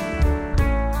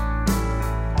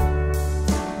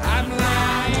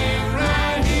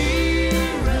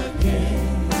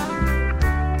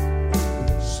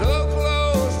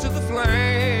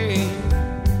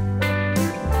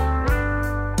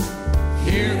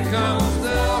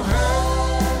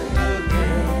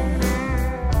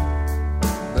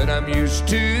 I'm used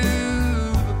to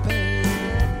the pain.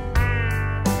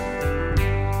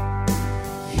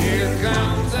 Here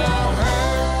comes the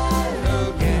hurt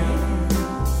again,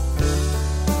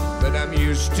 but I'm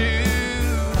used to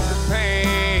the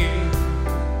pain.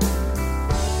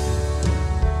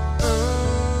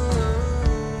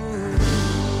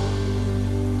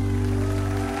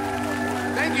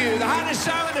 Thank you. The hottest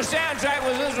song on the soundtrack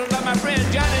was this one by my friend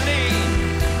Johnny Lee.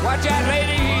 Watch out,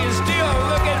 lady, he is still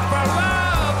looking for love.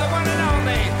 The one and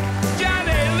only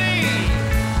Johnny Lee.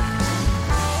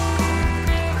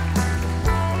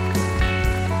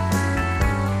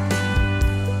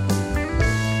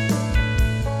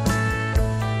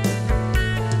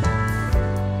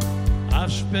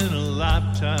 I've spent a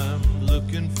lifetime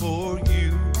looking for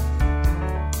you.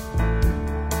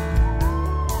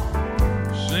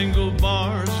 Single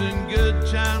bars and good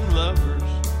time lovers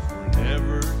were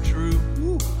never true.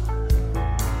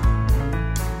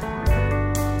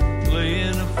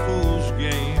 Playing a fool's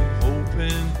game,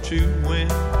 hoping to win.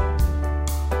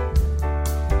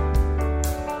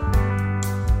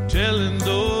 Telling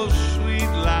those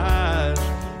sweet lies,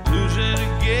 losing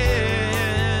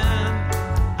again.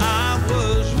 I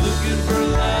was looking for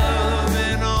love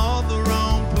in all the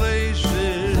wrong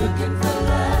places. Looking for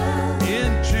love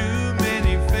in too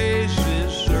many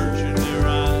faces, searching their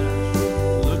eyes,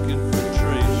 looking for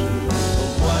traces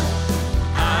of what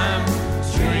I'm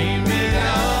dreaming.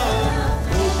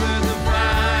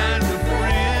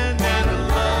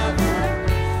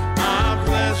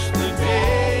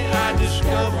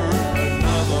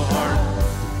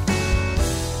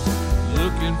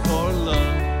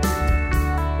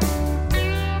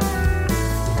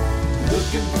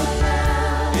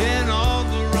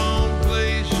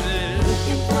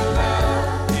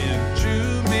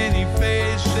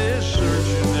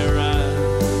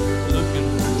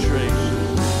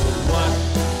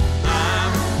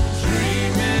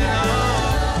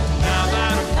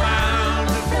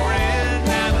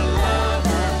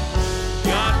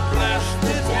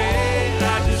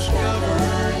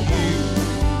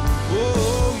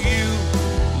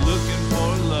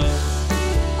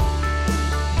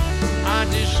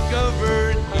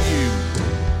 discovered you.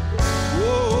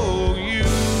 Whoa, you.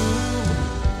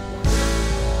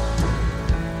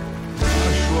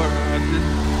 I swear I did.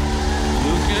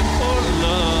 Looking for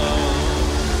love.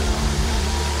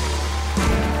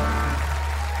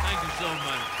 Thank you so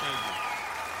much. Thank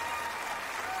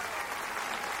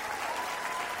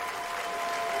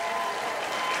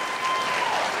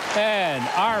you. And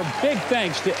our big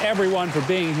thanks to everyone for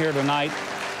being here tonight.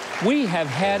 We have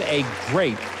had a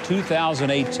great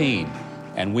 2018,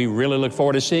 and we really look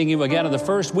forward to seeing you again in the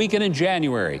first weekend in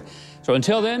January. So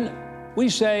until then, we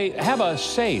say have a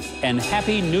safe and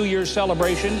happy New Year's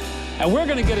celebration, and we're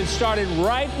going to get it started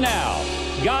right now.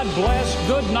 God bless,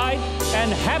 good night,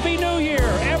 and Happy New Year,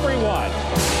 everyone.